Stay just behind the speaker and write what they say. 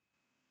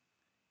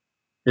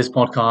This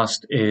podcast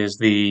is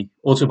the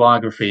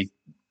autobiography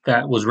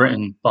that was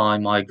written by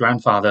my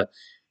grandfather,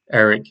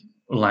 Eric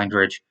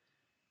Langridge.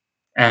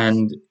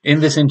 And in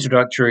this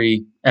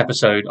introductory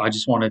episode, I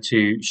just wanted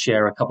to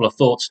share a couple of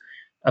thoughts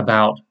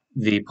about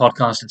the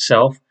podcast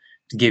itself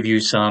to give you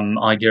some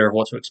idea of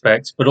what to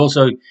expect, but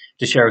also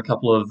to share a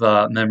couple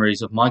of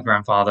memories of my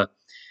grandfather.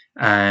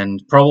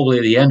 And probably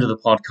at the end of the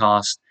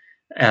podcast,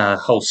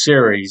 whole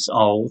series,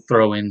 I'll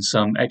throw in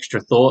some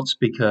extra thoughts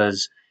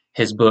because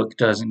his book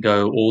doesn't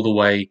go all the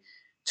way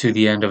to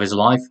the end of his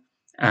life,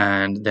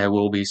 and there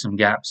will be some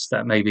gaps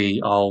that maybe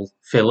I'll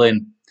fill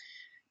in.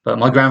 But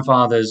my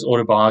grandfather's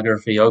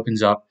autobiography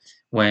opens up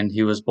when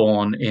he was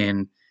born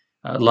in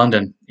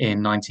London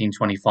in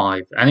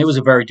 1925. And it was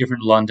a very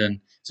different London.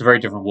 It's a very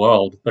different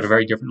world, but a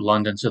very different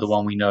London to the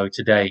one we know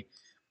today.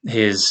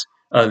 His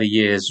early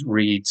years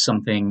read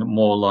something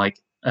more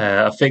like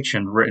a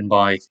fiction written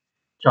by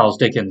Charles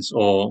Dickens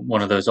or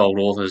one of those old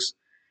authors.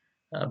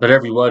 But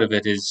every word of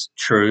it is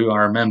true. I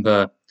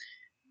remember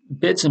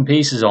bits and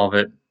pieces of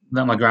it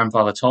that my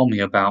grandfather told me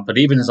about. But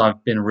even as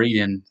I've been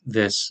reading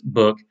this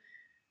book,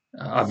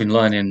 I've been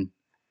learning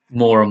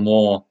more and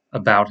more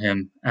about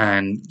him,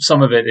 and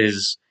some of it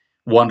is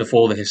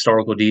wonderful. The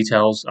historical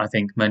details, I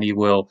think many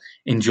will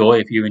enjoy.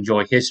 If you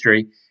enjoy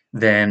history,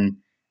 then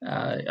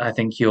I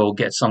think you'll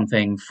get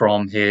something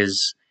from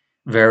his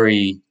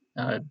very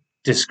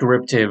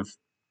descriptive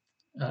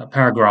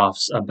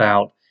paragraphs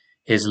about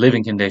his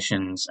living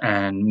conditions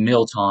and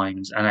meal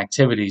times and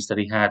activities that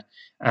he had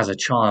as a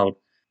child.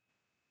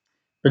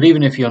 But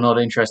even if you're not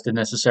interested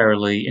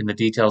necessarily in the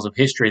details of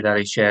history that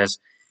he shares,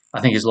 I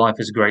think his life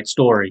is a great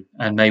story.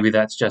 And maybe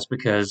that's just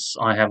because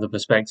I have the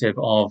perspective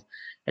of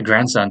a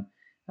grandson.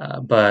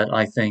 But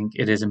I think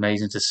it is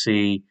amazing to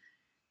see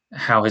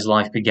how his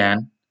life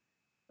began,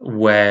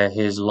 where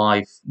his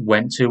life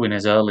went to in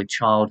his early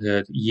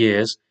childhood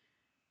years,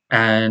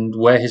 and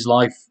where his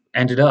life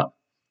ended up.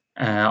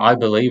 I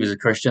believe as a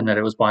Christian that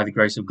it was by the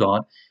grace of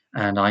God.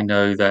 And I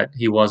know that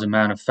he was a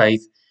man of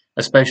faith,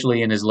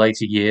 especially in his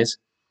later years.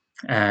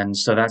 And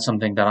so that's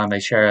something that I may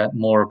share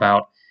more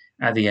about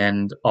at the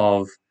end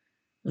of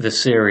the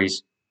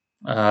series.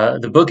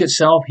 The book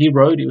itself, he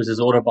wrote, it was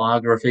his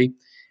autobiography.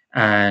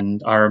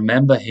 And I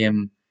remember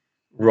him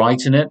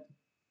writing it.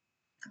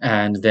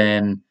 And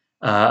then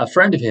a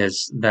friend of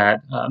his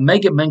that may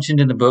get mentioned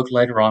in the book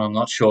later on, I'm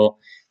not sure.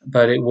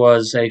 But it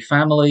was a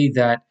family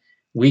that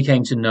we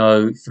came to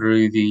know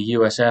through the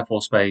US Air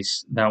Force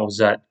Base that was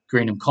at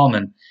Greenham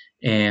Common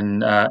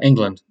in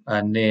England,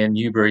 near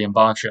Newbury in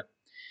Berkshire.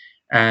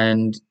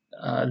 And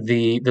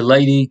the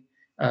lady,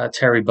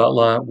 Terry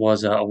Butler,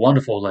 was a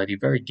wonderful lady,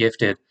 very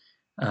gifted.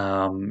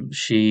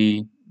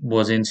 She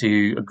was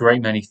into a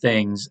great many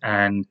things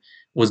and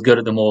was good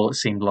at them all, it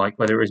seemed like,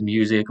 whether it was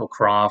music or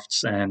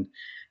crafts. And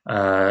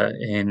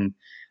in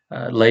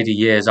later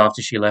years,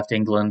 after she left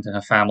England and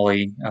her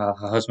family, her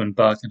husband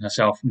Buck and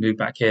herself moved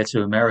back here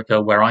to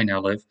America, where I now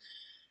live,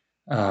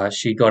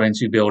 she got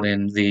into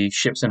building the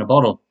ships in a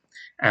bottle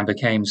and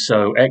became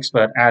so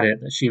expert at it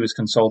that she was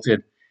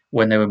consulted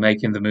when they were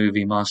making the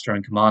movie Master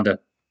and Commander.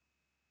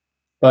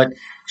 But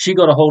she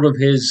got a hold of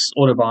his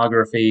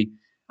autobiography.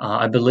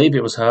 I believe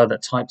it was her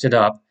that typed it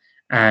up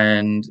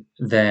and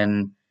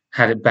then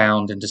had it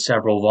bound into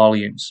several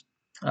volumes.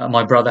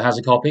 My brother has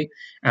a copy,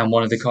 and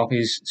one of the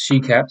copies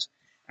she kept,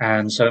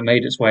 and so it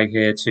made its way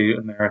here to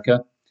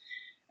America.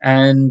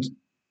 And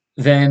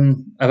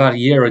then about a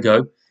year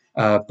ago,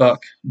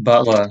 Buck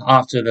Butler,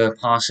 after the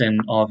passing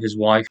of his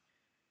wife,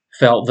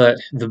 felt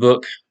that the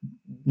book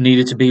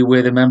needed to be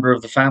with a member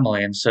of the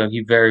family, and so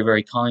he very,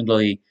 very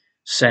kindly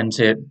sent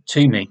it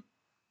to me.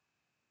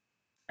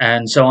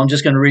 And so I'm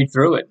just going to read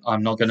through it.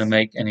 I'm not going to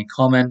make any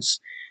comments.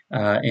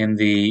 In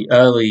the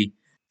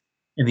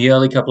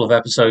early couple of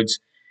episodes,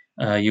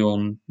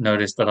 you'll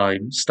notice that I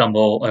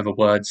stumble over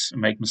words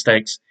and make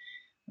mistakes.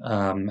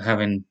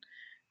 Having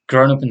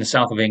grown up in the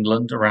south of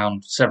England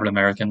around several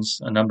Americans,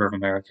 a number of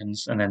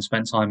Americans, and then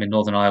spent time in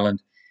Northern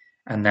Ireland,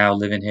 and now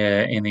living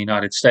here in the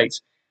United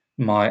States,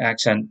 my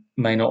accent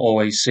may not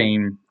always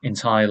seem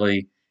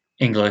entirely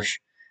English,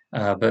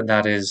 but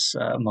that is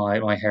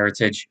my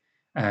heritage,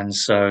 and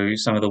so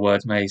some of the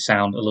words may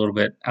sound a little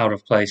bit out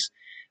of place.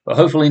 But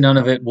hopefully, none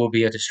of it will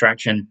be a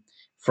distraction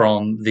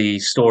from the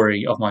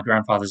story of my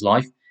grandfather's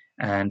life,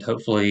 and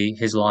hopefully,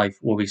 his life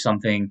will be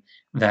something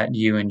that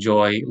you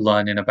enjoy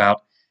learning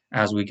about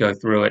as we go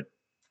through it.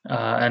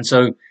 And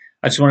so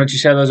I just wanted to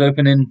share those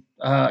opening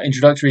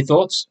introductory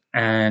thoughts.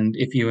 And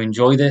if you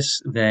enjoy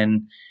this,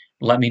 then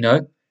let me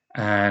know.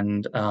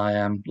 And I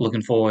am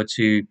looking forward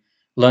to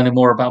learning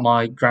more about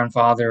my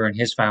grandfather and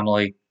his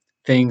family,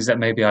 things that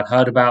maybe I'd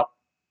heard about,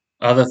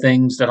 other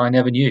things that I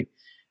never knew.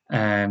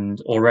 And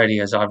already,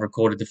 as I've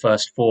recorded the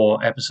first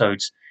four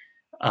episodes,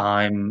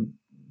 I'm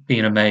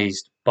being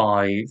amazed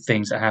by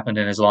things that happened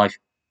in his life.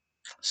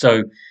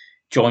 So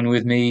join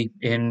with me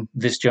in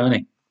this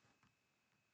journey.